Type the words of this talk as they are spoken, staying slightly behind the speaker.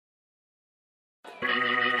This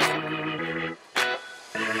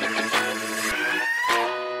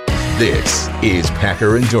is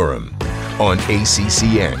Packer and Durham on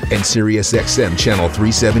ACCN and SiriusXM Channel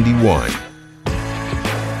 371.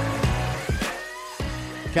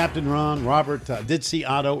 Captain Ron, Robert, did see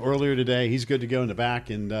Otto earlier today. He's good to go in the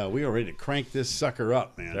back, and we are ready to crank this sucker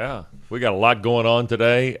up, man. Yeah, we got a lot going on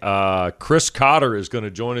today. Chris Cotter is going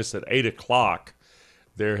to join us at 8 o'clock.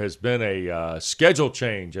 There has been a schedule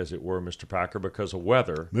change, as it were, Mr. Packer, because of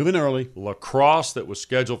weather. Moving early. Lacrosse that was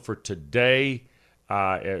scheduled for tonight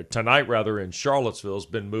in Charlottesville has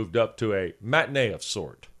been moved up to a matinee of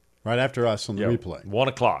sort. Right after us on the replay. 1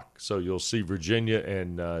 o'clock. So you'll see Virginia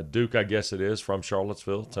and Duke, I guess it is, from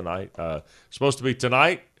Charlottesville tonight. Supposed to be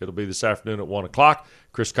tonight. It'll be this afternoon at 1 o'clock.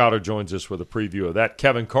 Chris Cotter joins us with a preview of that.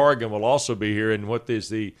 Kevin Corrigan will also be here in what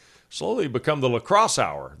is slowly become the lacrosse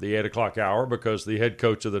hour, the 8 o'clock hour, because the head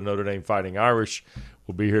coach of the Notre Dame Fighting Irish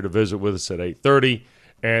will be here to visit with us at 8:30.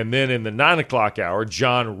 And then in the 9 o'clock hour,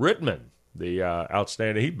 John Rittman, the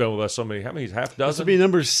outstanding. He's been with us how many? Half dozen? This will be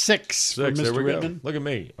number 6 for Mr. There we Rittman. go. Look at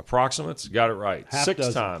me. Approximates. Got it right. Half 6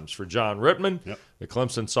 dozen. times for John Rittman. Yep. The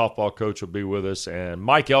Clemson softball coach will be with us. And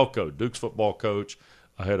Mike Elko, Duke's football coach,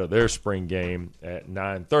 ahead of their spring game at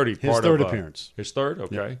 9:30. His third appearance. His third?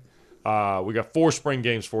 Okay. Yep. We got 4 spring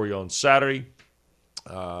games for you on Saturday.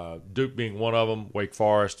 Duke being one of them, Wake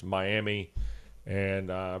Forest, Miami, and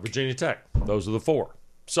Virginia Tech. Those are the 4.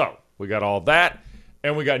 So we got all that.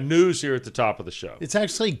 And we got news here at the top of the show. It's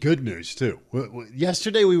actually good news, too.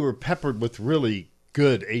 Yesterday we were peppered with really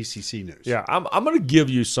good ACC news. Yeah, I'm going to give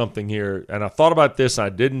you something here, and I thought about this, and I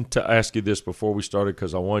didn't ask you this before we started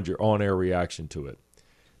because I wanted your on-air reaction to it.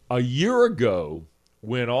 A year ago,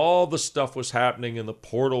 when all the stuff was happening and the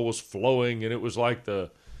portal was flowing, and it was like it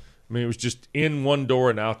was just in one door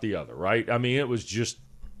and out the other, right? I mean, it was just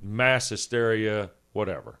mass hysteria,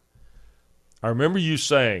 whatever. I remember you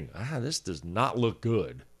saying, this does not look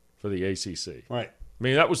good for the ACC. Right. I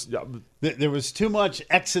mean, that was There was too much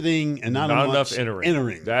exiting and not enough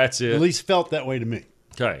entering. That's it. At least felt that way to me.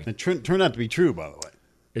 Okay. It turned out to be true, by the way.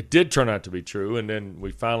 It did turn out to be true, and then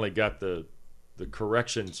we finally got the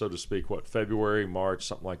correction, so to speak, February, March,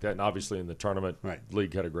 something like that. And obviously in the tournament, the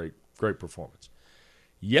league had a great performance.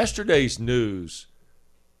 Yesterday's news,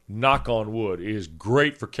 knock on wood, is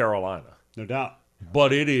great for Carolina. No doubt.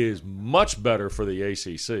 But it is much better for the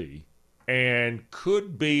ACC and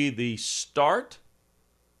could be the start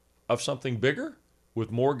of something bigger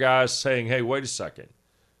with more guys saying, hey, wait a second.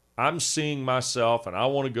 I'm seeing myself and I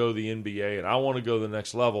want to go to the NBA and I want to go to the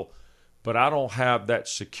next level, but I don't have that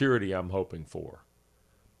security I'm hoping for.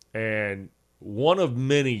 And one of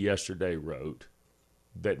many yesterday wrote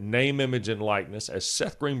that name, image, and likeness, as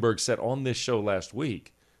Seth Greenberg said on this show last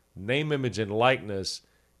week, name, image, and likeness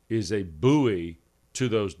is a buoy to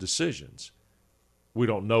those decisions. We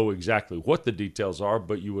don't know exactly what the details are,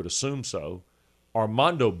 but you would assume so.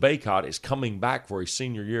 Armando Bacot is coming back for his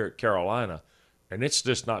senior year at Carolina, and it's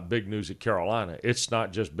just not big news at Carolina. It's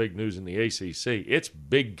not just big news in the ACC. It's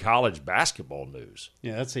big college basketball news.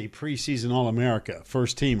 Yeah, that's a preseason All-America,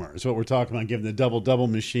 first-teamer is what we're talking about, given the double-double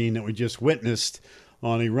machine that we just witnessed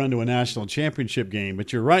on a run to a national championship game.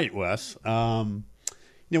 But you're right, Wes.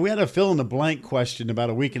 We had a fill-in-the-blank question about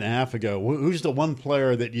a week and a half ago. Who's the one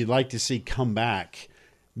player that you'd like to see come back?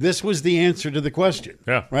 This was the answer to the question,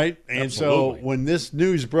 right? And absolutely. So when this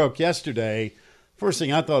news broke yesterday, first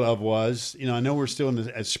thing I thought of was, I know we're still in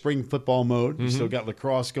the spring football mode. We still got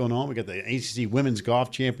lacrosse going on. We got the ACC Women's Golf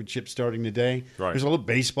Championship starting today. Right. There's a little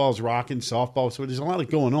baseball's rocking, softball, so there's a lot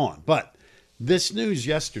going on. But this news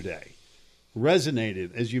yesterday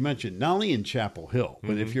resonated, as you mentioned, not only in Chapel Hill,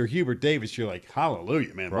 but if you're Hubert Davis, you're like,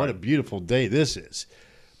 hallelujah, man, what a beautiful day this is.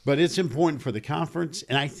 But it's important for the conference,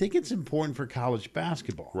 and I think it's important for college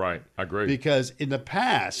basketball. Right, I agree. Because in the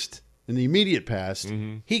past, in the immediate past,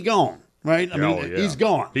 he gone, right? I mean, he's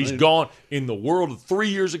gone. He's gone. In the world of 3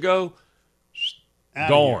 years ago, Out of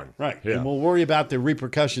gone. here. Right. Yeah. And we'll worry about the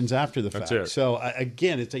repercussions after the fact. That's it. So,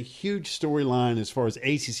 again, it's a huge storyline as far as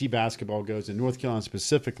ACC basketball goes, in North Carolina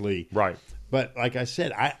specifically. Right. But like I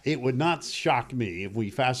said, it would not shock me if we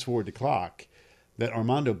fast forward the clock that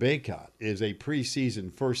Armando Bacot is a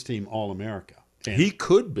preseason first-team All-America. And he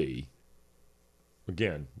could be,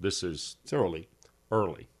 again, this is it's early.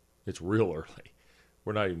 It's real early.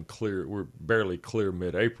 We're not even clear. We're barely clear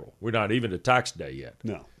mid-April. We're not even to tax day yet.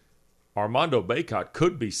 No. Armando Bacot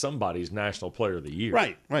could be somebody's National Player of the Year.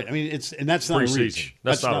 Right. I mean, that's not a reach.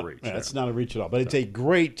 That's not a reach. Yeah, that's not a reach at all. But it's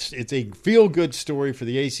it's a feel-good story for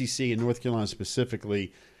the ACC and North Carolina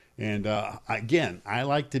specifically. And again, I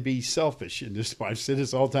like to be selfish, and I've said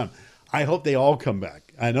this all the time. I hope they all come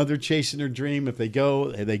back. I know they're chasing their dream. If they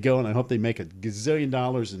go, they go, and I hope they make a gazillion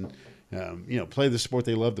dollars and play the sport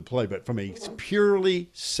they love to play. But from a purely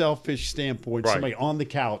selfish standpoint, Right. somebody on the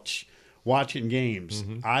couch watching games,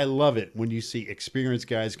 I love it when you see experienced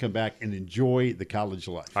guys come back and enjoy the college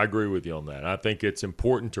life. I agree with you on that. I think it's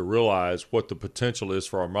important to realize what the potential is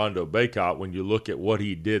for Armando Bacot when you look at what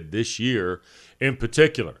he did this year in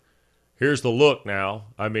particular. Here's the look now.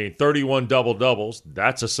 31 double-doubles.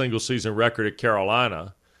 That's a single-season record at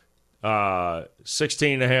Carolina.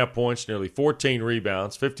 16.5 points, nearly 14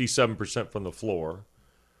 rebounds, 57% from the floor,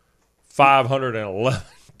 511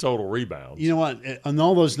 total rebounds. You know what? And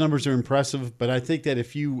all those numbers are impressive, but I think that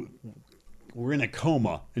if you were in a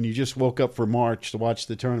coma and you just woke up for March to watch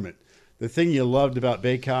the tournament, the thing you loved about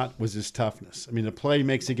Bacot was his toughness. The play he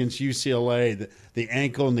makes against UCLA, the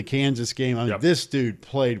ankle in the Kansas game. Yep. This dude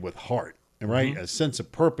played with heart, right? A sense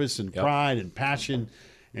of purpose and pride and passion,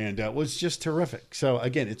 and was just terrific. So,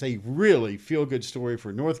 again, it's a really feel-good story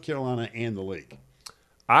for North Carolina and the league.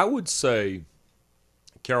 I would say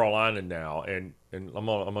Carolina now, and I'm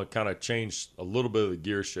gonna kind of change a little bit of the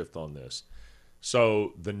gear shift on this.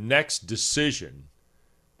 So the next decision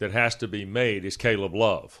that has to be made is Caleb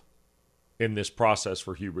Love in this process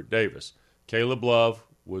for Hubert Davis. Caleb Love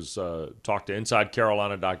was talked to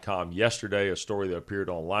InsideCarolina.com yesterday, a story that appeared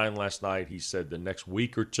online last night. He said the next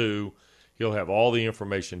week or two he'll have all the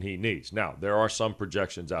information he needs. Now, there are some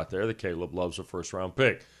projections out there that Caleb Love's a first-round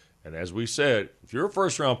pick. And as we said, if you're a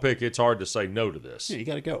first-round pick, it's hard to say no to this. Yeah, you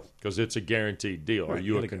got to go. Because it's a guaranteed deal. Right, Are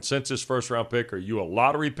you a consensus first-round pick? Or are you a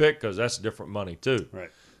lottery pick? Because that's different money too. Right.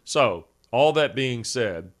 So, all that being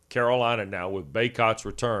said, Carolina now, with Bacot's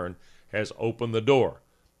return, has opened the door.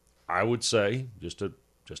 I would say,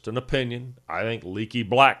 just an opinion, I think Leaky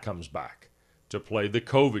Black comes back to play the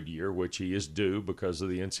COVID year, which he is due because of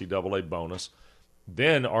the NCAA bonus.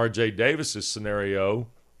 Then R.J. Davis's scenario,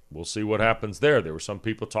 we'll see what happens there. There were some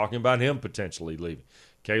people talking about him potentially leaving.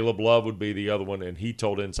 Caleb Love would be the other one, and he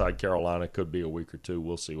told Inside Carolina it could be a week or two.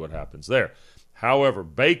 We'll see what happens there. However,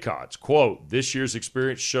 Bacot's, quote, "This year's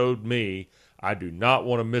experience showed me I do not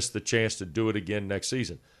want to miss the chance to do it again next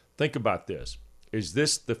season." Think about this. Is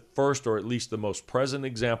this the first or at least the most present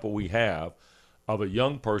example we have of a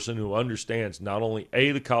young person who understands not only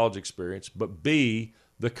A, the college experience, but B,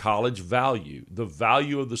 the college value, the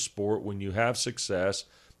value of the sport when you have success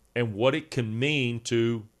and what it can mean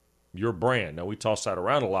to your brand? Now, we toss that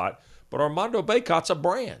around a lot, but Armando Bacot's a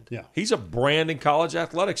brand. Yeah. He's a brand in college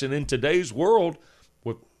athletics. And in today's world,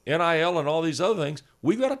 with NIL and all these other things,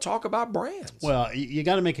 we've got to talk about brands. Well, you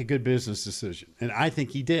got to make a good business decision, and I think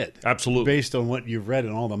he did. Absolutely. Based on what you've read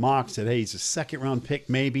in all the mocks, that, hey, he's a second-round pick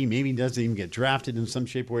maybe he doesn't even get drafted in some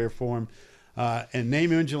shape, way, or form. And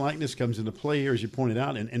name, image, and likeness comes into play here, as you pointed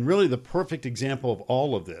out. And really the perfect example of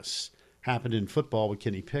all of this happened in football with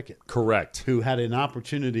Kenny Pickett. Correct. Who had an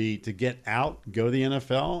opportunity to get out, go to the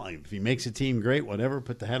NFL. If he makes a team, great, whatever,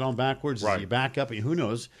 put the head on backwards, Right. as you back up, who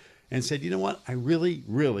knows, and said, you know what, I really,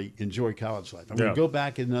 really enjoy college life. I'm going Yeah. to go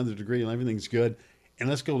back in another degree and everything's good, and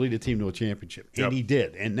let's go lead a team to a championship. And Yep. he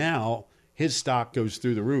did. And now his stock goes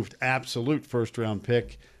through the roof. Absolute first-round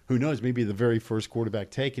pick. Who knows, maybe the very first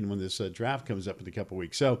quarterback taken when this draft comes up in a couple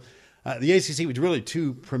weeks. So the ACC was really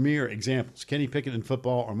two premier examples, Kenny Pickett in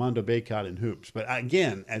football, Armando Bacot in hoops. But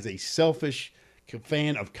again, as a selfish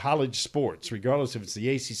fan of college sports, regardless if it's the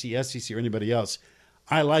ACC, SEC, or anybody else,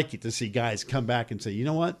 I like it to see guys come back and say, you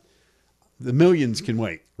know what? The millions can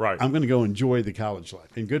wait. Right. I'm going to go enjoy the college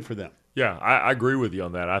life, and good for them. Yeah, I agree with you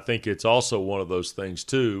on that. I think it's also one of those things,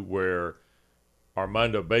 too, where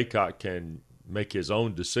Armando Bacot can make his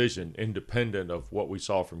own decision independent of what we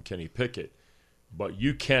saw from Kenny Pickett. But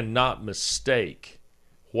you cannot mistake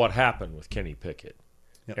what happened with Kenny Pickett.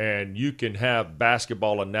 Yep. And you can have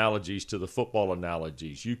basketball analogies to the football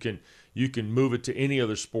analogies. You can move it to any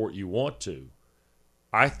other sport you want to.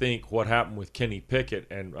 I think what happened with Kenny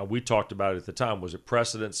Pickett, and we talked about it at the time, was a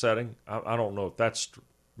precedent setting. I don't know if that's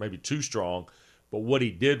maybe too strong, but what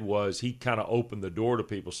he did was he kind of opened the door to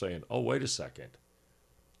people saying, oh, wait a second.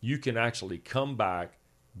 You can actually come back,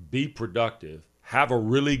 be productive, have a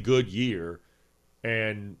really good year,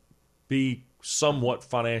 and be somewhat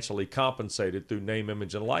financially compensated through name,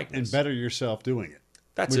 image, and likeness. And better yourself doing it.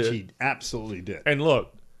 That's which it. he absolutely did. And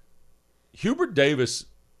look, Hubert Davis,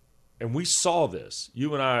 and we saw this.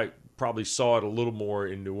 You and I probably saw it a little more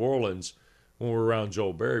in New Orleans when we were around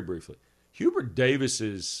Joel Berry briefly. Hubert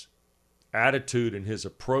Davis's attitude and his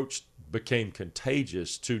approach became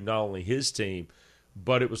contagious to not only his team,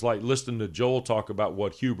 but it was like listening to Joel talk about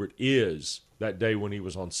what Hubert is that day when he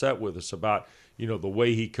was on set with us about, the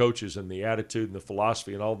way he coaches and the attitude and the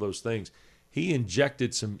philosophy and all those things. he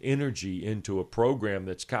injected some energy into a program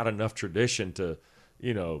that's got enough tradition to,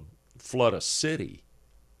 flood a city.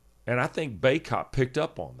 And I think Bacot picked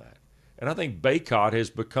up on that. And I think Bacot has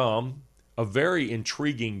become a very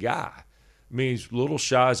intriguing guy. I mean, he's a little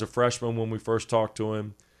shy as a freshman when we first talked to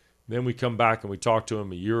him. Then we come back and we talked to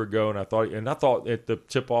him a year ago, and I thought at the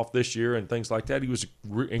tip-off this year and things like that, he was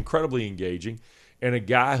incredibly engaging, and a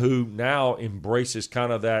guy who now embraces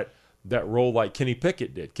kind of that role like Kenny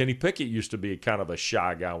Pickett did. Kenny Pickett used to be kind of a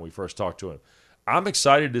shy guy when we first talked to him. I'm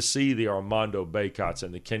excited to see the Armando Bacots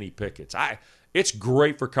and the Kenny Pickett's. It's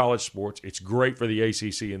great for college sports. It's great for the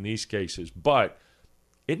ACC in these cases. But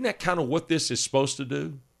isn't that kind of what this is supposed to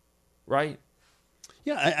do, right?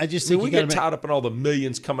 Yeah, I just think we get tied up in all the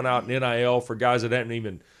millions coming out in NIL for guys that haven't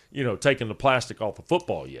even, taken the plastic off the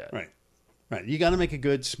football yet. Right. You got to make a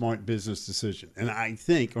good, smart business decision. And I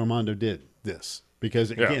think Armando did this because,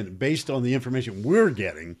 again, based on the information we're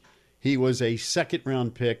getting, he was a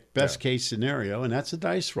second-round pick, best-case scenario, and that's a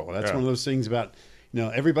dice roll. That's one of those things about –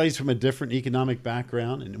 everybody's from a different economic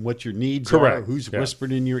background and what your needs are, who's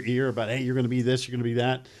whispered in your ear about, hey, you're going to be this, you're going to be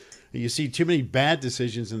that. You see too many bad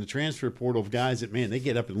decisions in the transfer portal of guys that, man, they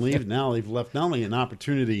get up and leave. Now they've left not only an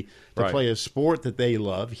opportunity to play a sport that they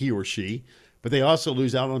love, he or she, but they also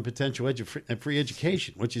lose out on potential free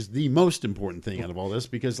education, which is the most important thing out of all this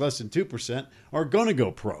because less than 2% are going to go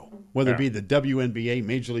pro, whether it be the WNBA,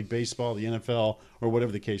 Major League Baseball, the NFL, or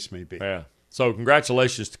whatever the case may be. Yeah. So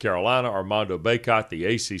congratulations to Carolina, Armando Bacot, the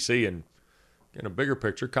ACC, and in a bigger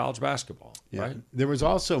picture, college basketball. Yeah. Right? There was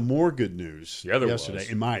also more good news yesterday, was.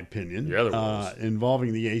 in my opinion, there was.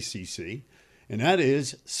 involving the ACC, and that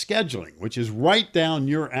is scheduling, which is right down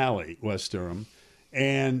your alley, West Durham.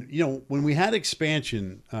 And, when we had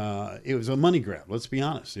expansion, it was a money grab. Let's be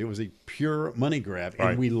honest. It was a pure money grab,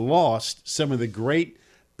 and we lost some of the great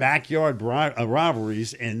backyard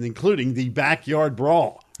rivalries, and including the backyard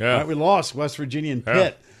brawl. Yeah. Right? We lost West Virginia and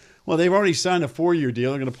Pitt. Well, they've already signed a 4-year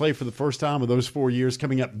deal. They're going to play for the first time of those 4 years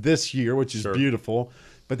coming up this year, which is beautiful.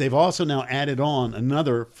 But they've also now added on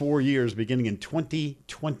another 4 years beginning in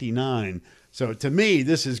 2029. So to me,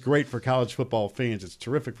 this is great for college football fans. It's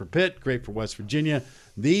terrific for Pitt, great for West Virginia.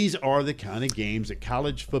 These are the kind of games that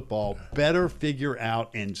college football better figure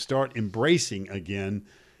out and start embracing again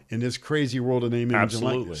in this crazy world of name, image, and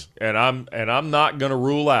likeness. And I'm not going to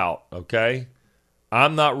rule out, okay?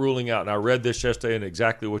 I'm not ruling out, and I read this yesterday and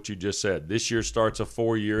exactly what you just said. This year starts a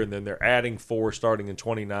 4-year, and then they're adding 4 starting in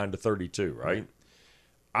 29 to 32, right?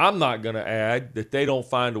 I'm not going to add that they don't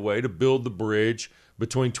find a way to build the bridge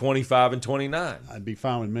between 25 and 29. I'd be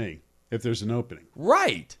fine with me if there's an opening.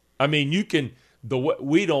 Right. I mean,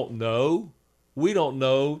 we don't know. We don't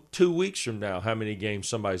know 2 weeks from now how many games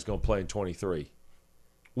somebody's going to play in 23.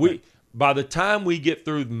 By the time we get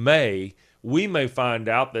through May, we may find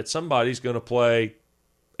out that somebody's going to play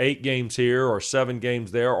 8 games here or 7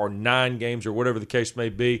 games there or 9 games or whatever the case may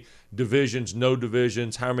be, divisions, no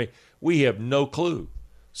divisions, how many. We have no clue.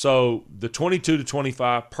 So the 22 to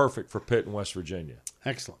 25, perfect for Pitt and West Virginia.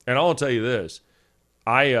 Excellent. And I want to tell you this.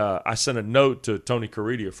 I sent a note to Tony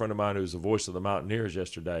Caridi, a friend of mine who's the voice of the Mountaineers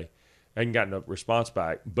yesterday. I hadn't gotten a response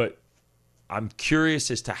back, but I'm curious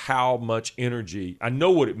as to how much energy. I know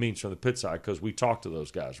what it means from the Pitt side because we talked to those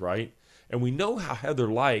guys, right? And we know how Heather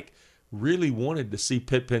Lyke really wanted to see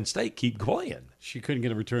Pitt Penn State keep playing. She couldn't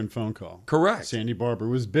get a return phone call. Correct. Sandy Barber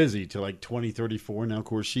was busy till like 2034. Now, of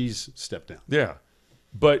course, she's stepped down. Yeah.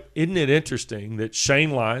 But isn't it interesting that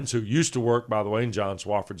Shane Lyons, who used to work, by the way, in John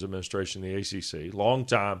Swofford's administration in the ACC,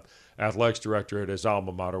 longtime athletics director at his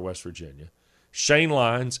alma mater, West Virginia, Shane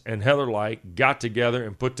Lyons and Heather Lyke got together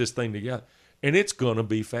and put this thing together. And it's going to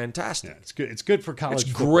be fantastic. Yeah, it's good. It's good for college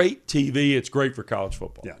football. It's great TV. It's great for college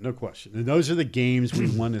football. Yeah, no question. And those are the games we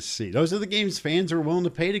want to see. Those are the games fans are willing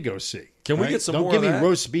to pay to go see. Can we get some Don't more give of me that,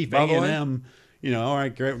 roast beef by the way? A&M. All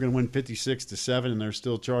right, great, we're going to win 56-7, and they're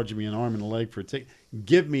still charging me an arm and a leg for a ticket.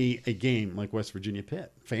 Give me a game like West Virginia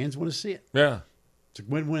Pitt. Fans want to see it. Yeah. It's a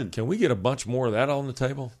win-win. Can we get a bunch more of that on the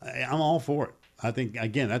table? I'm all for it. I think,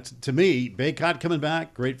 again, that's, to me, Bacot coming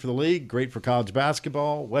back, great for the league, great for college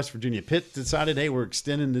basketball. West Virginia Pitt decided, hey, we're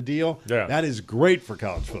extending the deal. Yeah. That is great for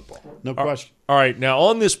college football. No question. All right, now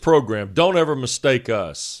on this program, don't ever mistake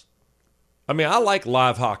us. I mean, I like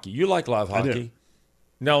live hockey. You like live hockey? I do.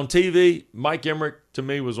 Now on TV, Mike Emmerich, to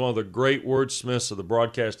me, was one of the great wordsmiths of the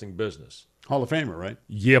broadcasting business. Hall of Famer, right?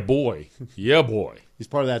 Yeah, boy. Yeah, boy. He's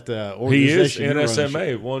part of that He is organization.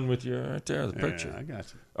 NSMA, one with you right there, the picture. Yeah, I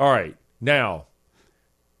got you. All right. Now,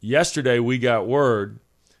 yesterday we got word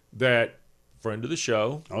that friend of the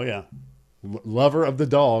show. Oh, yeah. Lover of the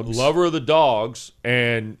dogs.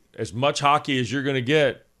 And as much hockey as you're going to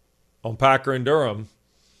get on Packer and Durham,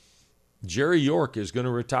 Jerry York is going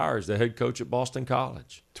to retire as the head coach at Boston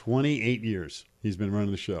College. 28 years he's been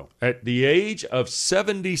running the show. At the age of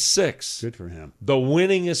 76, Good for him. the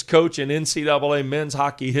winningest coach in NCAA men's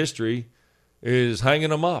hockey history is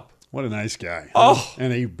hanging him up. What a nice guy. Oh.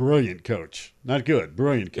 And a brilliant coach. Not good,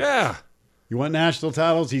 brilliant coach. Yeah. You want national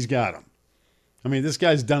titles? He's got them. I mean, this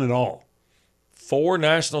guy's done it all. 4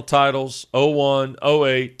 national titles, 01,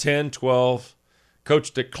 08, 10, 12.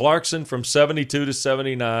 Coached at Clarkson from 72 to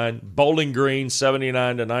 79. Bowling Green,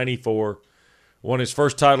 79 to 94. Won his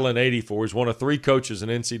first title in 84. He's one of 3 coaches in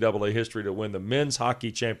NCAA history to win the men's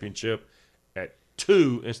hockey championship at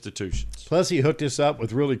 2 institutions. Plus, he hooked us up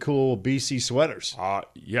with really cool BC sweaters.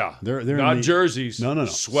 Yeah. They're not neat. jerseys. No.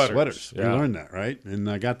 Sweaters. Yeah. We learned that, right? And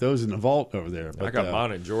I got those in the vault over there. But, I got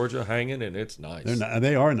mine in Georgia hanging, and it's nice.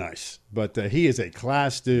 They are nice. But he is a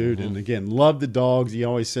class dude. And, again, love the dogs. He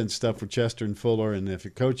always sends stuff for Chester and Fuller.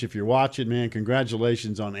 And, Coach, if you're watching, man,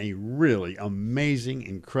 congratulations on a really amazing,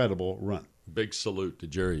 incredible run. Big salute to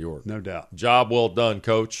Jerry York. No doubt. Job well done,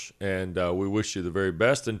 Coach, and we wish you the very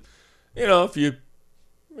best. And, if you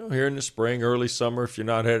here in the spring, early summer, if you're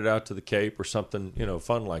not headed out to the Cape or something,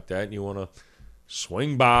 fun like that, and you want to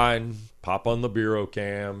swing by and pop on the Bureau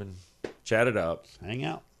Cam and chat it up. Hang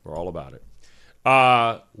out. We're all about it.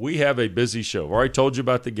 We have a busy show. I've already told you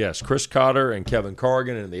about the guests, Chris Cotter and Kevin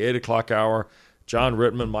Corrigan in the 8 o'clock hour, John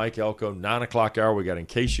Rittman, Mike Elko, 9 o'clock hour. We got In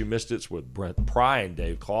Case You Missed It with Brent Pry and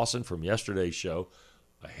Dave Clausen from yesterday's show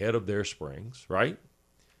ahead of their springs, right?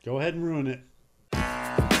 Go ahead and ruin it.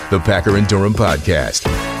 The Packer and Durham Podcast.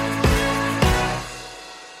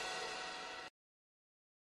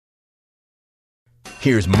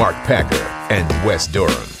 Here's Mark Packer and Wes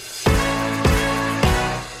Durham.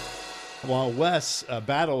 While Wes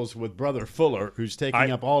battles with Brother Fuller, who's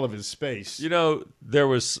taking up all of his space. There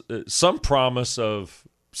was some promise of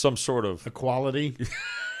some sort of equality.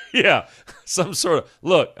 Yeah, some sort of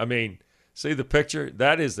look. I mean, see the picture?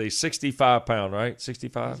 That is a 65-pound, right?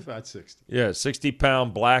 65? 60. Yeah,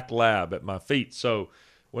 60-pound black lab at my feet. So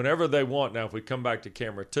whenever they want, now if we come back to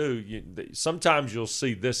camera 2, sometimes you'll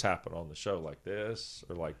see this happen on the show like this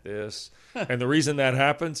or like this. And the reason that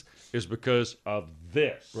happens is because of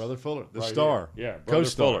this. Brother Fuller, the right star. Here. Yeah, Brother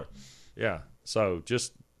Co-star. Fuller. Yeah, so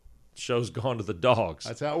just show's gone to the dogs.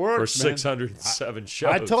 That's how it works, for 607 shows.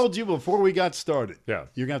 I told you before we got started. Yeah.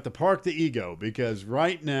 You're going to have to park the ego because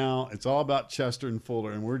right now it's all about Chester and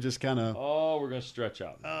Fuller, and we're just kind of. Oh, we're going to stretch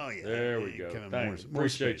out. Oh, yeah. There we go. Thanks. More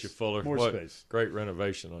Appreciate space. you, Fuller. More What space. Great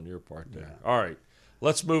renovation on your part there. Yeah. All right.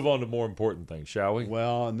 Let's move on to more important things, shall we?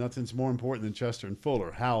 Well, nothing's more important than Chester and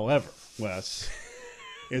Fuller. However, Wes,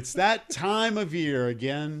 it's that time of year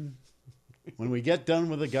again when we get done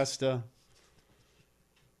with Augusta.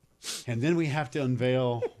 And then we have to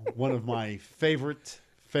unveil one of my favorite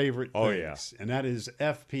things. Yeah. And that is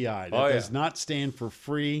FPI. That does not stand for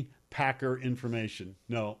Free Packer Information.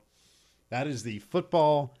 No. That is the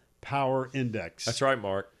Football Power Index. That's right,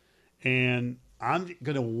 Mark. And I'm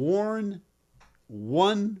going to warn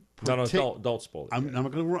one No, don't spoil it. I'm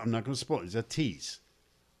not going to spoil it. It's a tease.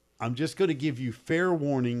 I'm just going to give you fair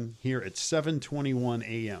warning here at 7:21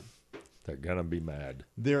 a.m. They're going to be mad.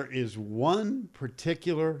 There is one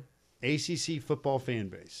particular ACC football fan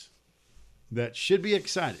base that should be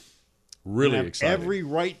excited. Really have excited. Every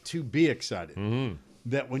right to be excited. Mm-hmm.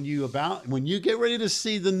 That when you get ready to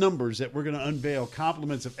see the numbers that we're going to unveil,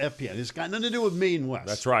 compliments of FPI. It's got nothing to do with me and Wes.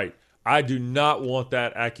 That's right. I do not want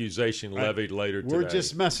that accusation levied later today. We're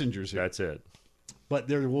just messengers here. That's it. But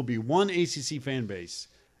there will be one ACC fan base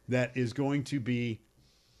that is going to be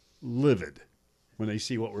livid when they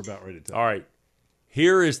see what we're about ready to tell. All right.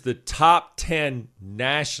 Here is the top 10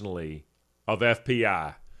 nationally of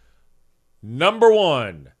FPI. Number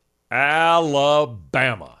 1,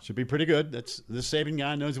 Alabama. Should be pretty good. That's the Saban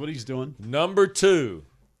guy knows what he's doing. Number 2,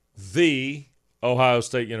 the Ohio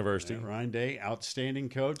State University. Yeah, Ryan Day, outstanding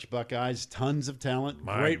coach. Buckeyes, tons of talent.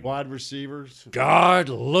 Great wide receivers. God,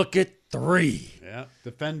 look at 3. Yeah,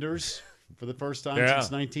 defenders for the first time Yeah.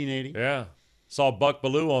 since 1980. Yeah. Saw Buck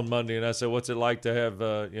Ballou on Monday, and I said, what's it like to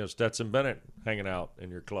have Stetson Bennett hanging out in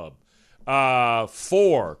your club?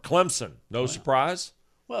 4, Clemson. No surprise?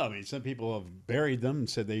 Well, I mean, some people have buried them and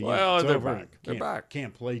said it's they're over. back. They're back.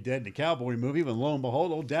 Can't play dead in the Cowboy movie, but lo and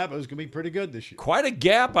behold, old Dabo's going to be pretty good this year. Quite a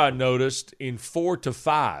gap I noticed in 4 to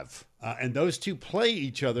 5. And those two play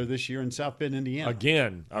each other this year in South Bend, Indiana.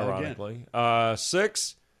 Again, ironically.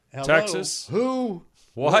 6, Hello. Texas. Who?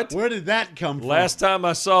 What? Where did that come from? Last time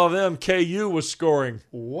I saw them, KU was scoring.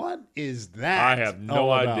 What is that? I have no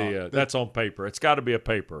all about? idea. That's on paper. It's got to be a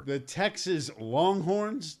paper. The Texas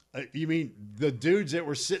Longhorns? You mean the dudes that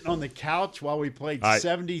were sitting on the couch while we played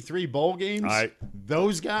 73 bowl games?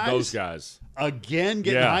 Those guys? Those guys. Again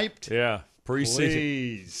getting hyped? Yeah. Preseason.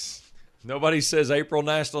 Please. Nobody says April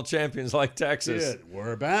national champions like Texas. Good.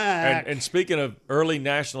 We're back. And speaking of early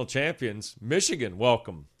national champions, Michigan,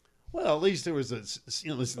 welcome. Well, at least there was a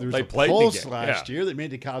They played pulse the game, last year that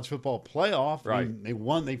made the college football playoff. Right. And they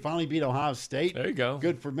won. They finally beat Ohio State. There you go.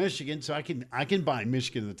 Good for Michigan. So I can buy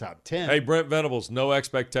Michigan in the top 10. Hey, Brent Venables, no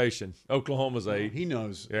expectation. Oklahoma's 8. He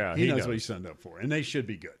knows. Yeah, he knows knows what he signed up for, and they should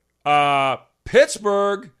be good.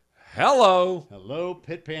 Pittsburgh, hello. Hello,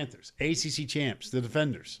 Pitt Panthers, ACC champs, the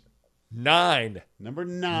defenders. 9. Number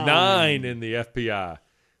 9. 9 in the FPI.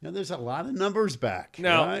 Now, there's a lot of numbers back.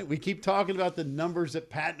 Now- right? We keep talking about the numbers that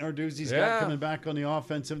Pat Narduzzi's got coming back on the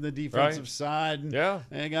offensive and the defensive side. And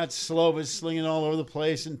they got Slovis slinging all over the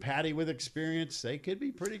place and Patty with experience. They could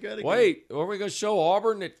be pretty good again. Wait, are we going to show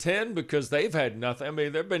Auburn at 10 because they've had nothing? I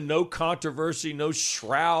mean, there have been no controversy, no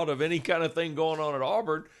shroud of any kind of thing going on at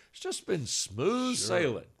Auburn. It's just been smooth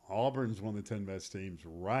sailing. Auburn's one of the 10 best teams,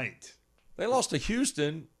 right? They lost to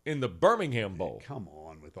Houston in the Birmingham Bowl. Come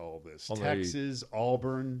on with all this. Texas,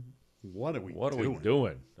 Auburn, what are we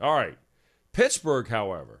doing? All right. Pittsburgh,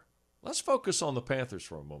 however, let's focus on the Panthers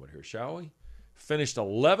for a moment here, shall we? Finished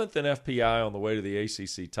 11th in FPI on the way to the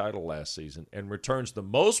ACC title last season and returns the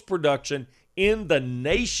most production in the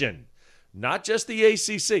nation, not just the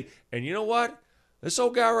ACC. And you know what? This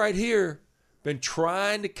old guy right here been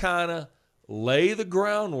trying to kind of lay the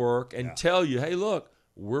groundwork and tell you, hey, look,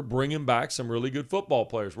 we're bringing back some really good football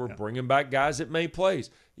players. We're bringing back guys that made plays.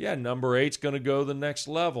 Yeah, number 8's going to go the next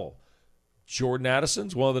level. Jordan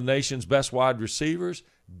Addison's one of the nation's best wide receivers.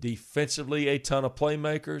 Defensively, a ton of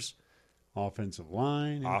playmakers. Offensive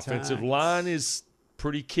line. Offensive line is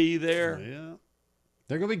pretty key there. Yeah.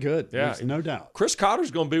 They're going to be good. Yeah. There's no doubt. Chris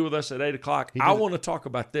Cotter's going to be with us at 8 o'clock. I want to talk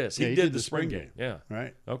about this. He did the spring game. Yeah.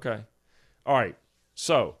 Right. Okay. All right.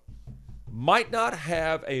 So, might not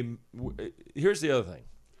have a – here's the other thing.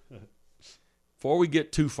 Before we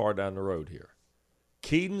get too far down the road here,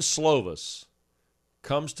 Keaton Slovis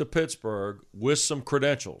comes to Pittsburgh with some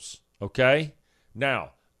credentials, okay?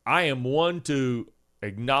 Now, I am one to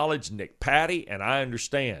acknowledge Nick Patty, and I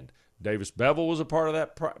understand. Davis Bevel was a part of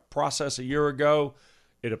that process a year ago.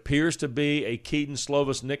 It appears to be a Keaton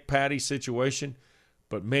Slovis, Nick Patty situation.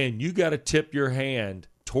 But, man, you got to tip your hand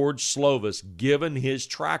towards Slovis given his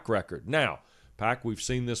track record. Now, Pac, we've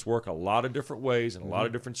seen this work a lot of different ways in a lot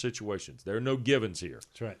of different situations. There are no givens here.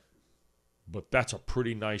 That's right. But that's a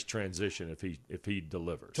pretty nice transition if he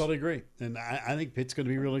delivers. Totally agree. And I think Pitt's going to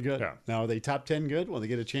be really good. Yeah. Now, are they top 10 good? Well, they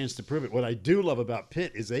get a chance to prove it. What I do love about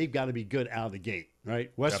Pitt is they've got to be good out of the gate,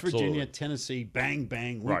 right? West Virginia, Tennessee, bang,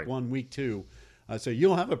 bang, week 1, week 2. So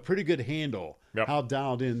you'll have a pretty good handle how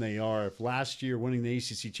dialed in they are. If last year winning the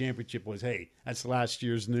ACC championship was, hey, that's last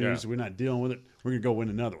year's news, we're not dealing with it, we're going to go win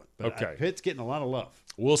another one. But Pitt's getting a lot of love.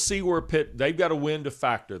 We'll see where Pitt – they've got a win to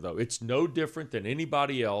factor, though. It's no different than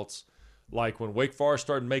anybody else. Like when Wake Forest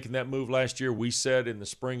started making that move last year, we said in the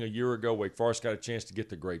spring a year ago, Wake Forest got a chance to get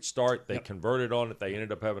the great start. They converted on it. They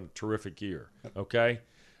ended up having a terrific year, okay?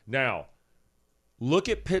 Now, look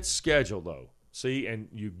at Pitt's schedule, though. See, and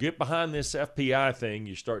you get behind this FPI thing,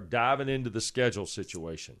 you start diving into the schedule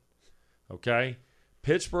situation, okay?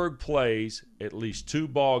 Pittsburgh plays at least 2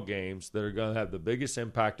 ball games that are going to have the biggest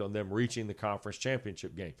impact on them reaching the conference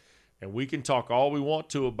championship game. And we can talk all we want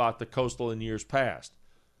to about the Coastal in years past.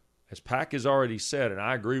 As Pac has already said, and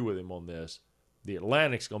I agree with him on this, the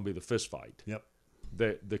Atlantic's going to be the fist fight. Yep.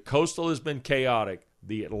 The Coastal has been chaotic.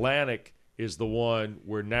 The Atlantic is the one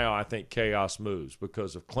where now I think chaos moves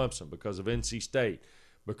because of Clemson, because of NC State,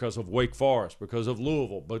 because of Wake Forest, because of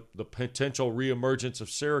Louisville, but the potential reemergence of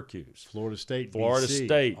Syracuse. Florida State,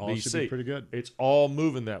 BC. All should be pretty good. It's all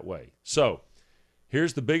moving that way. So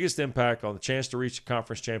here's the biggest impact on the chance to reach the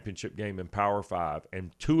conference championship game in Power 5,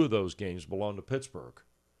 and 2 of those games belong to Pittsburgh.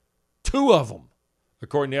 2 of them,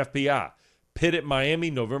 according to FPI. Pitt at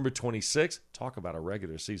Miami, November 26th. Talk about a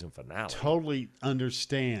regular season finale. Totally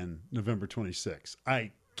understand November 26th.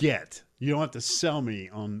 I get. You don't have to sell me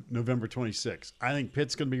on November 26th. I think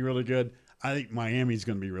Pitt's going to be really good. I think Miami's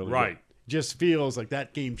going to be really good. Just feels like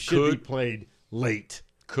that game should be played late.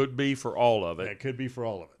 Could be for all of it. That could be for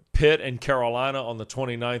all of it. Pitt and Carolina on the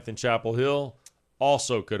 29th in Chapel Hill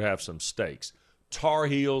also could have some stakes. Tar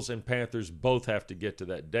Heels and Panthers both have to get to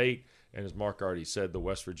that date. And as Mark already said, the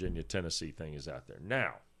West Virginia-Tennessee thing is out there.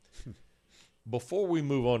 Now, before we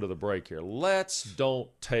move on to the break here, let's don't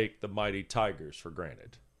take the mighty Tigers for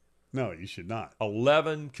granted. No, you should not.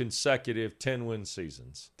 11 consecutive 10-win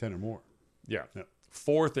seasons. 10 or more. Yeah. Yep.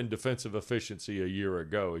 Fourth in defensive efficiency a year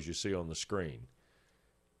ago, as you see on the screen.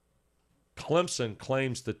 Clemson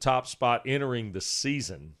claims the top spot entering the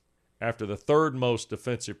season after the third most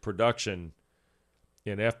defensive production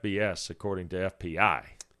in FBS, according to FPI.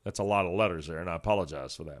 That's a lot of letters there, and I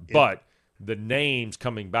apologize for that. But the names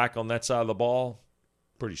coming back on that side of the ball,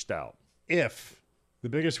 pretty stout. If, the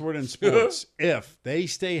biggest word in sports, if they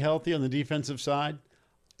stay healthy on the defensive side,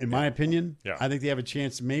 in my opinion, I think they have a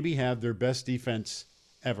chance to maybe have their best defense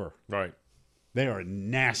ever. Right. They are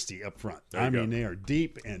nasty up front. There you go. They are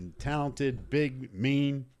deep and talented, big,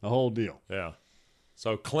 mean, the whole deal. Yeah.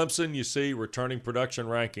 So Clemson, you see, returning production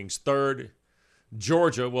rankings third.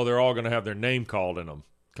 Georgia, well, they're all going to have their name called in a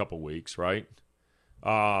couple weeks, right?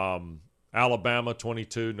 Alabama,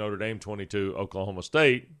 22. Notre Dame, 22. Oklahoma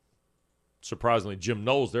State, surprisingly, Jim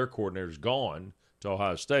Knowles, their coordinator, is gone to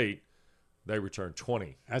Ohio State. They return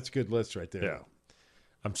 20. That's a good list right there. Yeah.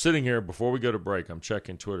 I'm sitting here before we go to break. I'm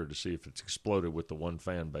checking Twitter to see if it's exploded with the one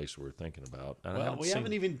fan base we're thinking about. And Well, we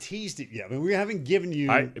haven't even teased it yet. I mean, we haven't given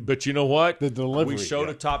you but you know what? the delivery. We showed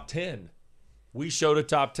a top 10. We showed a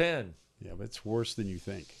top 10. Yeah, but it's worse than you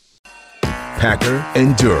think. Packer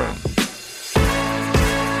and Durham.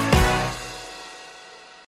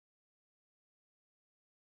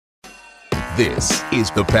 This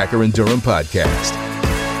is the Packer and Durham podcast.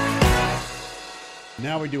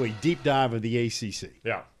 Now we do a deep dive of the ACC.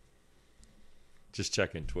 Yeah. Just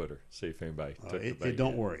checking Twitter, see if anybody took the bait.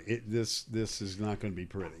 Don't worry. This is not going to be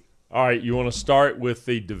pretty. All right, you want to start with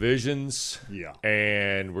the divisions? Yeah.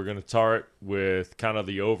 And we're going to start with kind of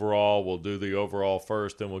the overall. We'll do the overall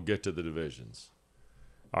first, then we'll get to the divisions.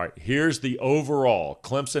 All right, here's the overall.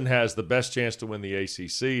 Clemson has the best chance to win the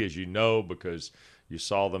ACC, as you know, because you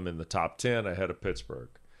saw them in the top 10 ahead of Pittsburgh.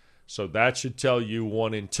 So that should tell you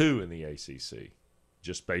 1 and 2 in the ACC.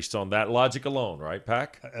 Just based on that logic alone, right,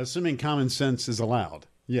 Pack? Assuming common sense is allowed.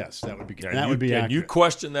 Yes, that would be Yeah, that would be and accurate. you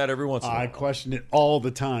question that every once in a while. I question it all the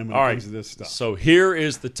time when it comes to this stuff. So here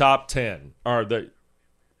is the top 10.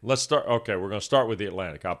 Let's start. Okay, we're going to start with the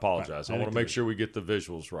Atlantic. I apologize. I want to make sure we get the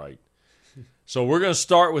visuals right. So we're going to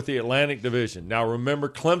start with the Atlantic Division. Now, remember,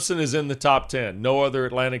 Clemson is in the top 10. No other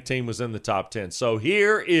Atlantic team was in the top 10. So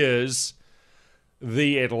here is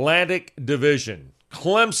the Atlantic Division.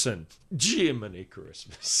 Clemson, Jiminy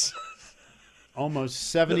Christmas.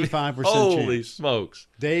 Almost 75% Holy chance. smokes.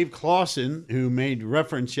 Dave Clawson, who made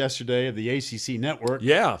reference yesterday of the ACC Network,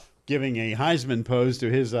 giving a Heisman pose to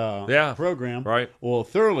his program, right, will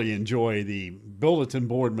thoroughly enjoy the bulletin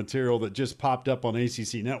board material that just popped up on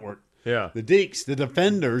ACC Network. Yeah. The Deeks, the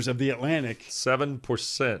defenders of the Atlantic. 7%,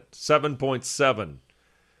 7.7.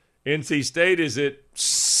 NC State is at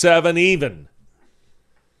 7 even.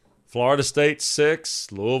 Florida State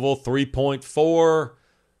 6, Louisville 3.4,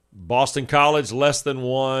 Boston College less than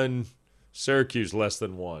 1, Syracuse less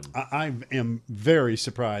than 1. I am very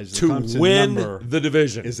surprised to the Clemson win number the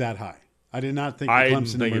division is that high. I did not think the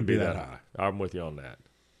Clemson number would be that high. I'm with you on that.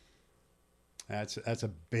 That's a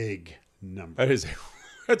big number.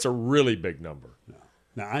 That's a really big number. No.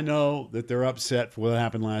 Now I know that they're upset for what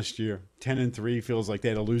happened last year. 10-3 feels like they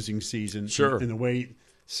had a losing season. Sure. In the way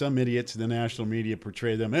some idiots in the national media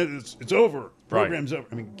portray them. It's over. Program's over.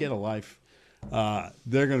 I mean, get a life.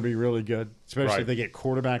 They're going to be really good, especially if they get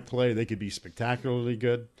quarterback play. They could be spectacularly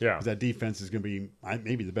good. Yeah. Because that defense is going to be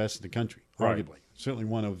maybe the best in the country, arguably. Certainly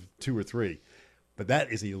one of 2 or 3. But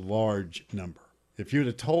that is a large number. If you'd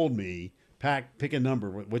have told me, pick a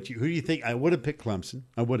number, who do you think? I would have picked Clemson.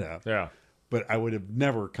 I would have. Yeah. But I would have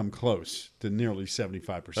never come close to nearly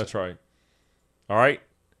 75%. That's right. All right.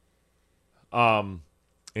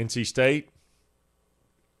 NC State.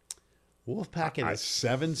 Wolfpack at a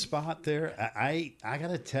 7 spot there. I got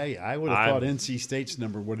to tell you, I would have thought NC State's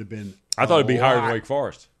number would have been. I thought it'd be higher than Wake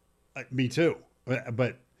Forest. Me too.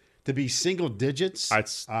 But to be single digits,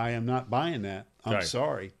 I am not buying that. I'm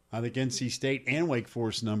sorry. I think NC State and Wake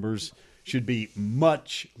Forest numbers should be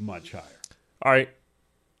much, much higher. All right.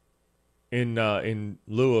 In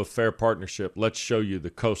lieu of fair partnership, let's show you the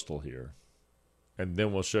coastal here, and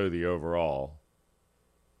then we'll show you the overall.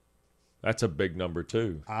 That's a big number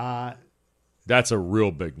too. That's a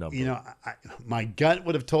real big number. You know, my gut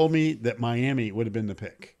would have told me that Miami would have been the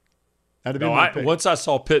pick. That'd have been my pick. Once I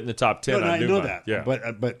saw Pitt in the top 10, I knew that. Yeah.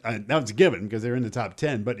 But that was a given because they're in the top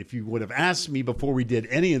 10. But if you would have asked me before we did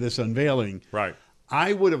any of this unveiling, right,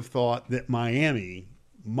 I would have thought that Miami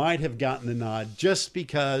might have gotten the nod just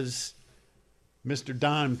because Mr.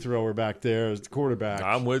 Dime Thrower back there as the quarterback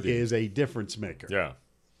I'm with you. is a difference maker. Yeah.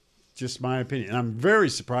 just my opinion. And I'm very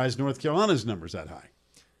surprised North Carolina's number's that high.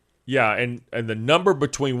 Yeah, and the number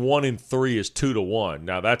between 1 and 3 is 2-1.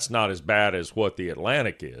 Now, that's not as bad as what the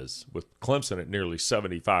Atlantic is, with Clemson at nearly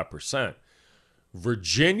 75%.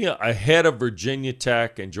 Virginia ahead of Virginia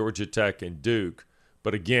Tech and Georgia Tech and Duke,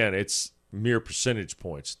 but again, it's mere percentage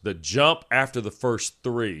points. The jump after the first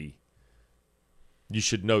 3, you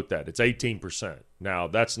should note that. It's 18%. Now,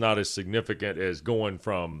 that's not as significant as going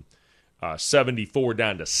from 74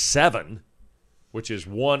 down to 7, which is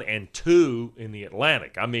 1 and 2 in the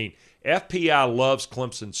Atlantic. I mean, FPI loves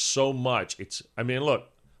Clemson so much. Look,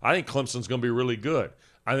 I think Clemson's going to be really good.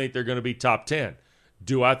 I think they're going to be top 10.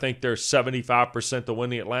 Do I think they're 75% to win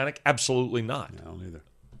the Atlantic? Absolutely not. I don't either.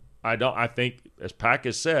 I don't. I think, as Pack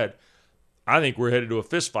has said, I think we're headed to a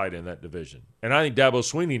fist fight in that division. And I think Dabo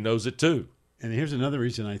Swinney knows it too. And here's another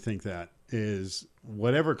reason I think that is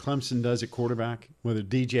whatever Clemson does at quarterback, whether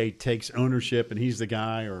DJ takes ownership and he's the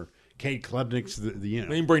guy or Cade Klubnik's the I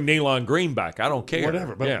mean, bring Nealon Green back. I don't care.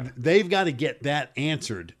 whatever. But they've got to get that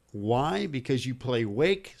answered. Why? Because you play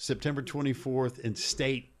Wake September 24th and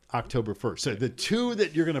State October 1st. So the two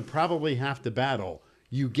that you're going to probably have to battle,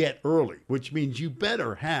 you get early, which means you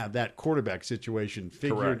better have that quarterback situation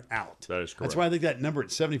figured Correct. out. That is correct. That's why I think that number at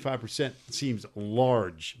 75% seems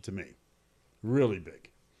large to me. Really big.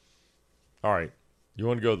 All right. You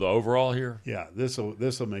want to go to the overall here? Yeah, this will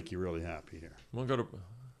make you really happy here. I'm going to go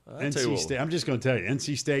to NC State. I'm just going to tell you,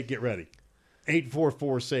 NC State, get ready.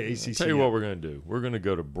 844 say ACC. Tell you what we're going to do. We're going to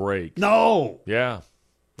go to break. No. Yeah.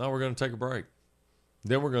 No, we're going to take a break.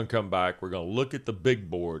 Then we're going to come back. We're going to look at the big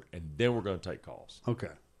board, and then we're going to take calls. Okay.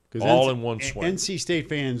 All in one swing. NC State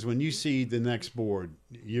fans, when you see the next board,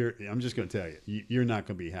 I'm just going to tell you, you're not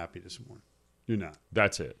going to be happy this morning. You're not.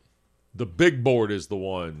 That's it. The big board is the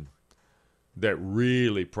one that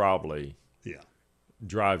really probably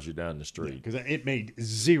drives you down the street. Because it made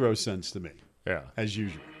zero sense to me. Yeah. As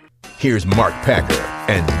usual. Here's Mark Packer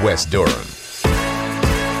and Wes Durham.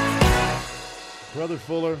 Brother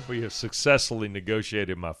Fuller. We have successfully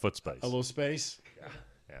negotiated my foot space. A little space.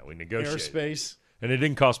 Yeah, we negotiated. Airspace. And it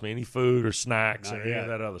didn't cost me any food or snacks Not or any yet. of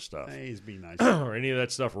that other stuff. Hey, he's being nice. Or any of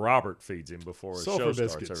that stuff Robert feeds him before his Sulfur show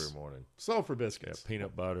biscuits. starts every morning. Sulfur Yeah, biscuits.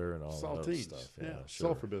 peanut butter and all that other Saltines. stuff. Yeah, Sure.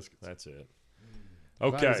 sulfur biscuits. That's it.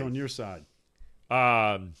 Glad Okay. he's on your side.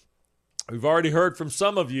 We've already heard from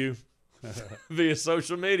some of you via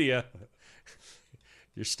social media.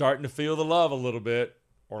 You're starting to feel the love a little bit,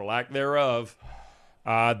 or lack thereof.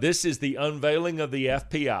 This is the unveiling of the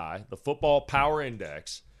FPI, the Football Power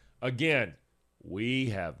Index. Again, we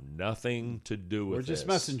have nothing to do with We're just this.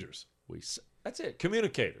 messengers. That's it.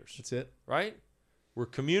 Communicators. That's it. Right? We're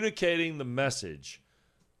communicating the message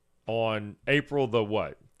on April the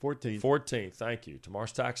what? 14th. 14th. Thank you.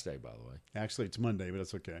 Tomorrow's tax day, by the way. Actually, it's Monday, but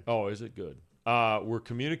that's okay. Oh, is it good? We're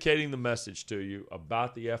communicating the message to you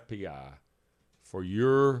about the FPI for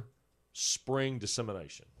your spring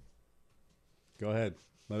dissemination. Go ahead.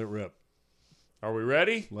 Let it rip. Are we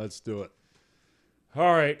ready? Let's do it.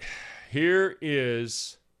 All right. Here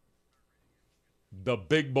is the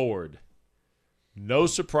big board. No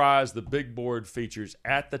surprise, the big board features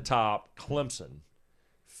at the top Clemson,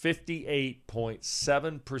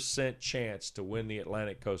 58.7% chance to win the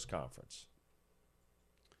Atlantic Coast Conference.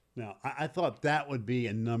 Now, I thought that would be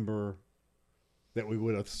a number that we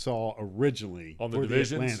would have saw originally On the for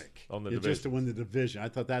divisions? the Atlantic. On the Just to division. win the division. I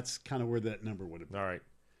thought that's kind of where that number would have been. All right.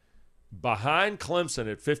 Behind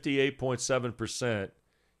Clemson at 58.7%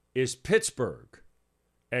 is Pittsburgh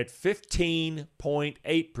at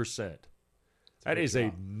 15.8%. That is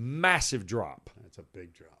a massive drop That's a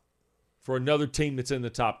big drop. for another team that's in the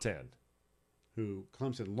top 10. Who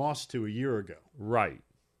Clemson lost to a year ago. Right.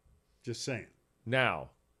 Just saying. Now,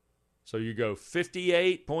 so you go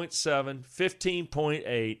 58.7,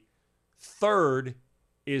 15.8. Third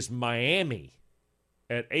is Miami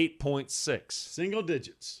at 8.6. Single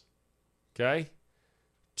digits. Okay?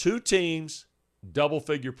 Two teams,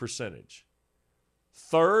 double-figure percentage.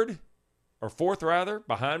 Third, or fourth rather,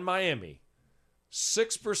 behind Miami,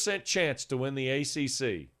 6% chance to win the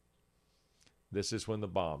ACC. This is when the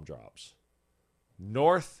bomb drops.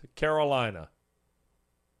 North Carolina.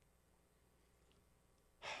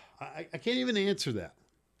 I can't even answer that.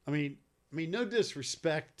 I mean, no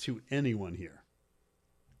disrespect to anyone here.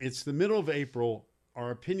 It's the middle of April.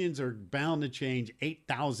 Our opinions are bound to change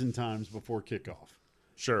 8,000 times before kickoff.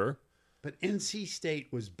 Sure. But NC State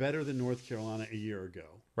was better than North Carolina a year ago.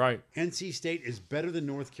 Right. NC State is better than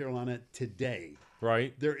North Carolina today.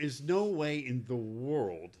 Right. There is no way in the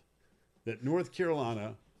world that North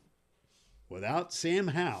Carolina, without Sam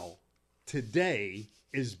Howell, today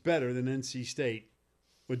is better than NC State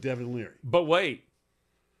with Devin Leary. But wait.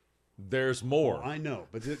 There's more. I know,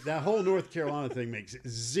 but that whole North Carolina thing makes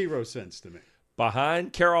zero sense to me.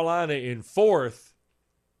 Behind Carolina in fourth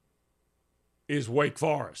is Wake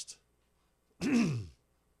Forest.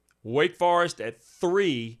 Wake Forest at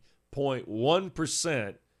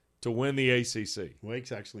 3.1% to win the ACC.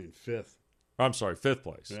 Wake's actually in fifth. I'm sorry, fifth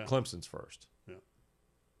place. Yeah. Clemson's first. Yeah.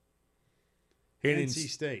 And NC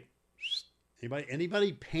State.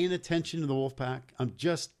 Anybody paying attention to the Wolfpack? I'm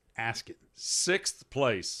just asking. Sixth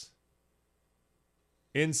place,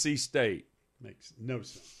 NC State. Makes no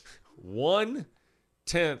sense. 0.1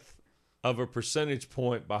 of a percentage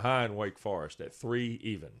point behind Wake Forest at 3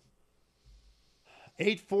 even.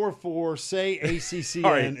 844 say ACCN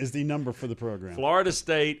All right. is the number for the program. Florida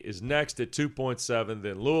State is next at 2.7,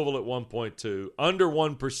 then Louisville at 1.2. Under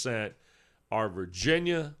 1% are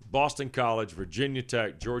Virginia, Boston College, Virginia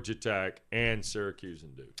Tech, Georgia Tech, and Syracuse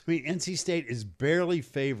and Duke. I mean, NC State is barely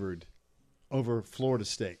favored over Florida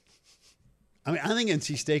State. I mean, I think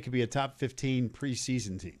NC State could be a top 15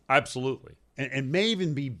 preseason team. Absolutely. And may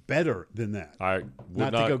even be better than that. I would Not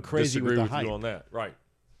to go crazy disagree with the with hype. you on that. Right.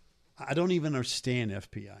 I don't even understand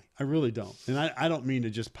FPI. I really don't. And I don't mean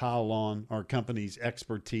to just pile on our company's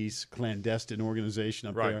expertise, clandestine organization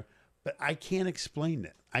up Right. there, but I can't explain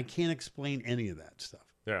that. I can't explain any of that stuff.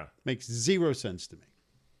 Yeah. Makes zero sense to me.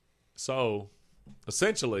 So,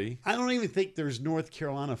 essentially, I don't even think there's North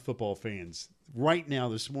Carolina football fans right now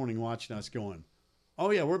this morning watching us going,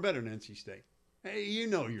 oh, yeah, we're better than NC State. Hey, you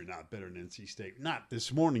know you're not better than NC State. Not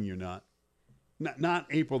this morning you're not. Not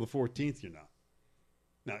April the 14th you're not.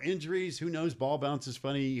 Now, injuries, who knows? Ball bounces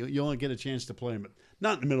funny. You only get a chance to play them, but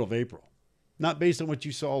not in the middle of April. Not based on what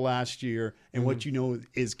you saw last year and what you know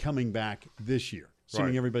is coming back this year,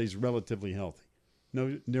 assuming Right. everybody's relatively healthy.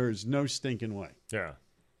 No, there's no stinking way. yeah.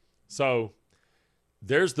 So,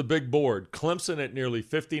 there's the big board. Clemson at nearly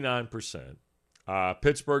 59%.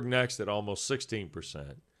 Pittsburgh next at almost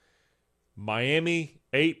 16%. Miami,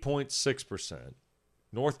 8.6%.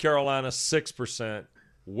 North Carolina, 6%.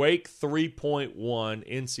 Wake, 3.1.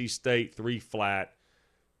 NC State, 3 flat.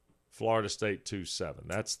 Florida State, 2.7.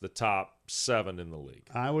 That's the top 7 in the league.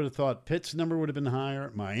 I would have thought Pitt's number would have been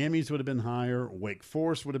higher. Miami's would have been higher. Wake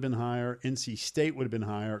Forest would have been higher. NC State would have been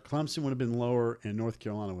higher. Clemson would have been lower. And North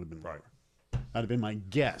Carolina would have been lower. Right. That'd have been my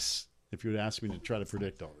guess if you would ask me to try to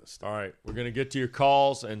predict all this stuff. All right, we're going to get to your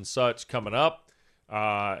calls and such coming up.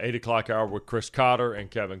 8 o'clock hour with Chris Cotter and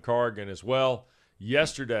Kevin Corrigan as well.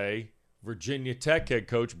 Yesterday, Virginia Tech head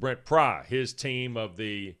coach Brent Pry, his team of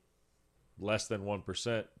the less than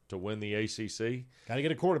 1% to win the ACC. Got to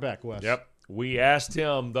get a quarterback, Wes. Yep. We asked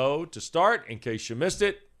him, though, to start, in case you missed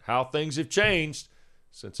it, how things have changed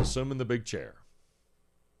since assuming the big chair.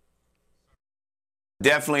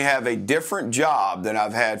 Definitely have a different job than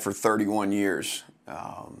I've had for 31 years.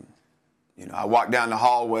 I walk down the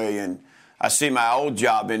hallway and I see my old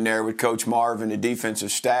job in there with Coach Marv and the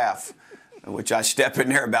defensive staff, which I step in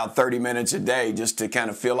there about 30 minutes a day just to kind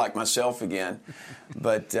of feel like myself again.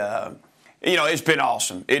 But, it's been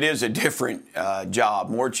awesome. It is a different job,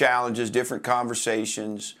 more challenges, different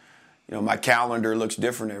conversations. My calendar looks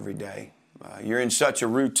different every day. You're in such a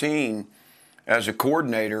routine as a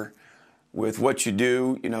coordinator with what you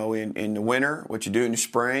do, in the winter, what you do in the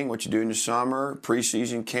spring, what you do in the summer,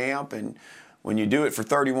 preseason camp. And when you do it for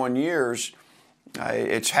 31 years,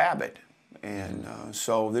 it's habit. And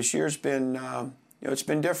so this year's been, it's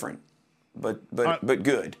been different, but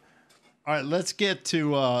good. All right, let's get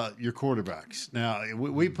to your quarterbacks. Now,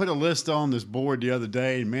 we put a list on this board the other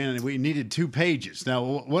day, and, man, we needed 2 pages. Now,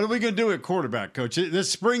 what are we going to do at quarterback, Coach? This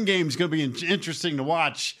spring game is going to be interesting to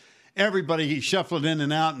watch. Everybody shuffling in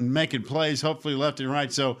and out and making plays, hopefully left and right.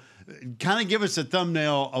 So kind of give us a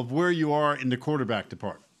thumbnail of where you are in the quarterback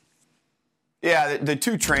department. Yeah, the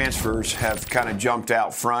 2 transfers have kind of jumped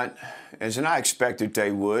out front, as I expected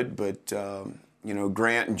they would. But,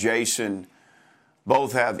 Grant and Jason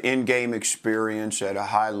both have in-game experience at a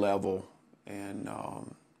high level. And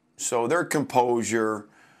so their composure,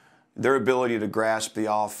 their ability to grasp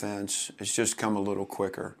the offense has just come a little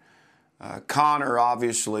quicker. Connor,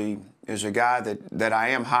 obviously, is a guy that I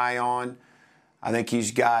am high on. I think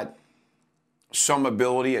he's got some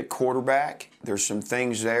ability at quarterback. There's some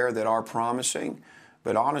things there that are promising.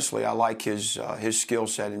 But honestly, I like his skill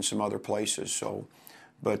set in some other places.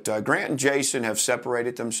 But Grant and Jason have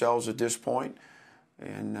separated themselves at this point.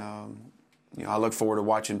 And, I look forward to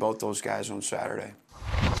watching both those guys on Saturday.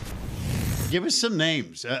 Give us some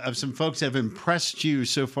names of some folks that have impressed you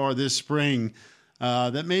so far this spring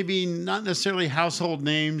that maybe not necessarily household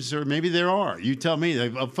names, or maybe there are. You tell me.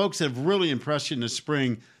 Of folks that have really impressed you in the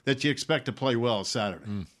spring that you expect to play well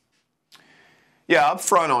Saturday. Yeah, up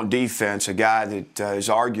front on defense, a guy that is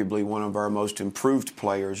arguably one of our most improved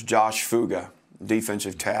players, Josh Fuga,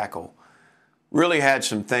 defensive tackle, really had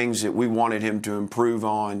some things that we wanted him to improve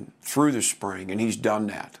on through the spring, and he's done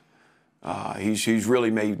that. He's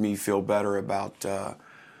really made me feel better about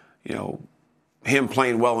him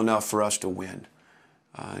playing well enough for us to win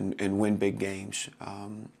and win big games.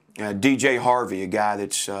 DJ Harvey, a guy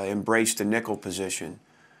that's embraced the nickel position,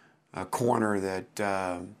 a corner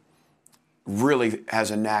that really has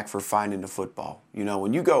a knack for finding the football.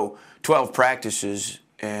 When you go 12 practices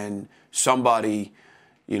and somebody,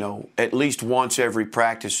 at least once every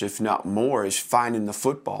practice, if not more, is finding the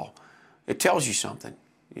football, it tells you something,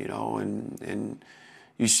 and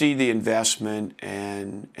you see the investment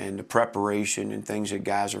and the preparation and things that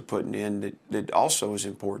guys are putting in that also is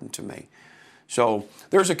important to me. So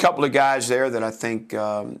there's a couple of guys there that I think,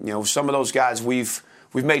 some of those guys we've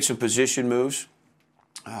made some position moves.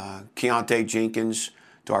 Keontae Jenkins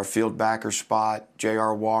to our field backer spot,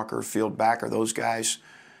 J.R. Walker, field backer. Those guys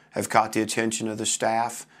have caught the attention of the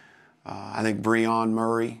staff. I think Breon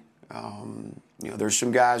Murray. There's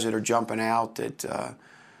some guys that are jumping out that,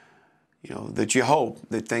 that you hope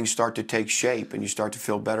that things start to take shape and you start to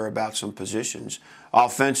feel better about some positions.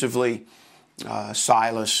 Offensively,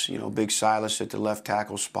 Silas, big Silas at the left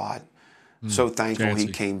tackle spot. So thankful Chancey.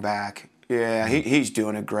 he came back. Yeah, he's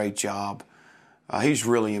doing a great job. He's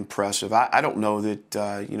really impressive. I don't know that,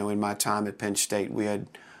 in my time at Penn State, we had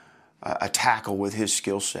a tackle with his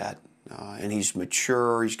skill set. And he's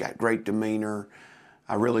mature. He's got great demeanor.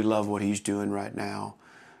 I really love what he's doing right now.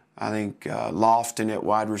 I think Lofton at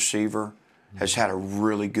wide receiver has had a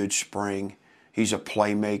really good spring. He's a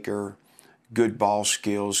playmaker, good ball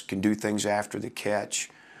skills, can do things after the catch.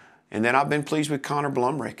 And then I've been pleased with Connor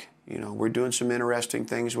Blumrick. We're doing some interesting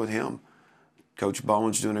things with him. Coach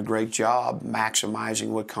Bowen's doing a great job maximizing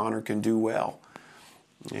what Connor can do well.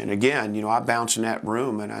 And again, I bounce in that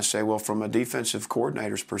room and I say, well, from a defensive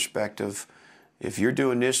coordinator's perspective, if you're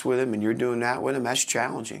doing this with him and you're doing that with him, that's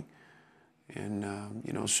challenging. And,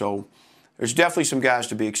 so there's definitely some guys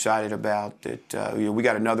to be excited about that. We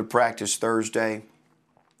got another practice Thursday,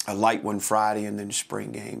 a light one Friday, and then a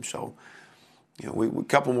spring game. So, a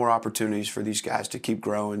couple more opportunities for these guys to keep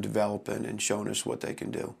growing, developing, and showing us what they can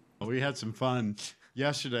do. We had some fun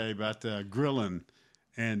yesterday about grilling,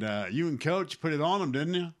 and you and Coach put it on them,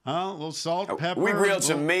 didn't you? Huh? A little salt, pepper. We grilled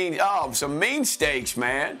some mean steaks,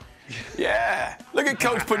 man. Yeah. Look at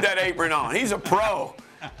Coach put that apron on. He's a pro.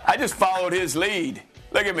 I just followed his lead.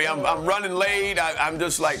 Look at me. I'm running late. I'm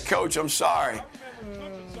just like, Coach, I'm sorry.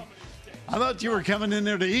 I thought you were coming in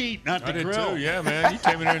there to eat, not to grill. I did too, yeah, man. You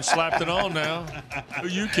came in here and slapped it on now. Who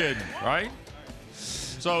you kidding, right?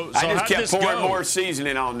 So I just kept pouring go? more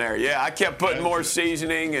seasoning on there. Yeah, I kept putting more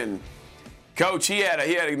seasoning, and Coach, he had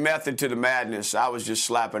a method to the madness. I was just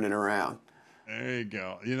slapping it around. There you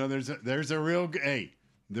go.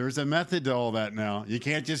 There's a method to all that now. You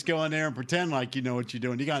can't just go in there and pretend like you know what you're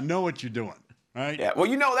doing. You got to know what you're doing, right? Yeah.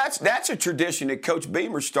 Well, that's a tradition that Coach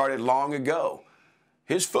Beamer started long ago.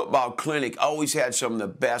 His football clinic always had some of the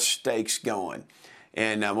best steaks going.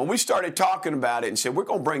 And when we started talking about it and said, we're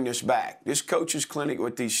going to bring this back, this coach's clinic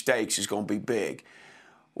with these steaks is going to be big.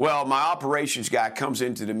 Well, my operations guy comes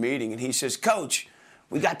into the meeting and he says, Coach,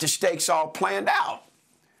 we got the steaks all planned out.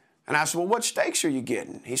 And I said, well, what steaks are you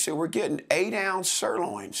getting? He said, we're getting 8-ounce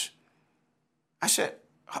sirloins. I said,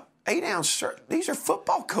 8-ounce sirloins? These are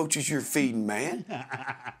football coaches you're feeding, man.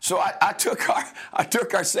 So I took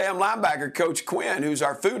our Sam linebacker, Coach Quinn, who's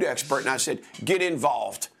our food expert, and I said, get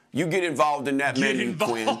involved. You get involved in that menu,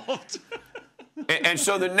 Quinn. And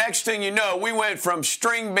so the next thing you know, we went from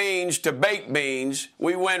string beans to baked beans.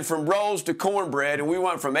 We went from rolls to cornbread, and we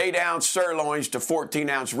went from 8-ounce sirloins to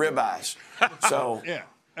 14-ounce ribeyes. So yeah,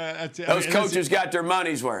 those coaches got their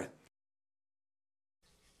money's worth.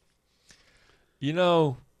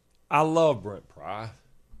 I love Brent Pry.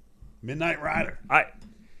 Midnight Rider.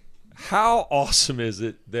 How awesome is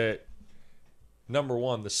it that, number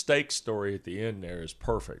one, the steak story at the end there is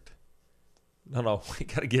perfect. No, we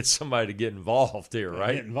got to get somebody to get involved here,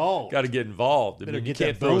 right? Get involved. Got to get involved. I mean, you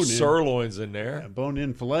can't throw sirloins in there. Yeah,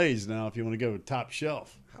 bone-in fillets now if you want to go top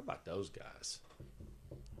shelf. How about those guys?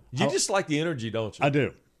 You just like the energy, don't you? I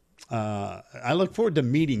do. I look forward to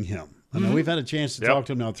meeting him. I know we've had a chance to talk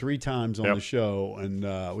to him now 3 times on the show,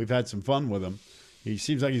 and we've had some fun with him. He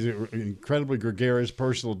seems like he's an incredibly gregarious,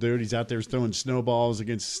 personal dude. He's out there throwing snowballs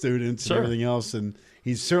against students and everything else, and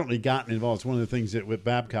he's certainly gotten involved. It's one of the things that Whit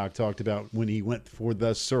Babcock talked about when he went for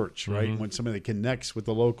the search, right? When somebody that connects with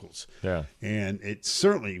the locals. Yeah. And it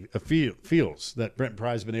certainly feels that Brent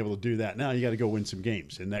Pry's been able to do that. Now you got to go win some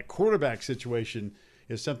games. And that quarterback situation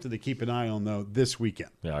is something to keep an eye on, though, this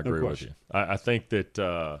weekend. Yeah, I agree with you. I think that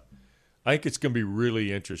I think it's going to be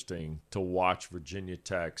really interesting to watch Virginia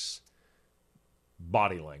Tech's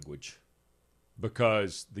body language,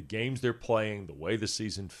 because the games they're playing, the way the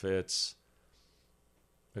season fits,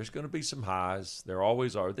 there's going to be some highs. There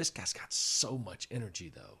always are. This guy's got so much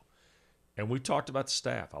energy, though. And we talked about the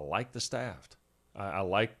staff. I like the staff. I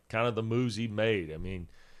like kind of the moves he made. I mean,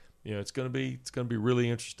 it's going to be really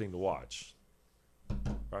interesting to watch.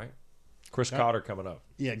 Right? Chris Cotter coming up.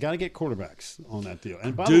 Yeah, got to get quarterbacks on that deal.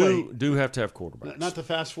 And by the way, do have to have quarterbacks. Not to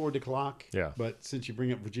fast forward the clock. Yeah. But since you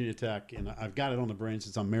bring up Virginia Tech, and I've got it on the brain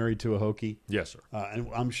since I'm married to a Hokie. Yes, sir. And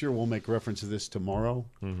I'm sure we'll make reference to this tomorrow.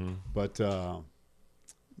 Mm-hmm. But the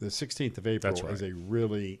 16th of April is a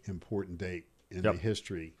really important date in the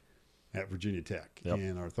history at Virginia Tech. Yep.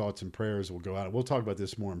 And our thoughts and prayers will go out. We'll talk about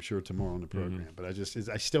this more, I'm sure, tomorrow on the program. But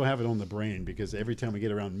I still have it on the brain because every time we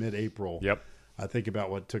get around mid-April, I think about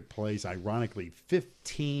what took place, ironically,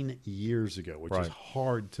 15 years ago, which is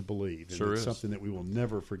hard to believe. And Sure it's is. something that we will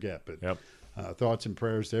never forget. But thoughts and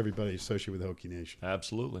prayers to everybody associated with Hokie Nation.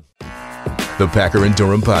 Absolutely. The Packer and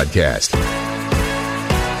Durham Podcast.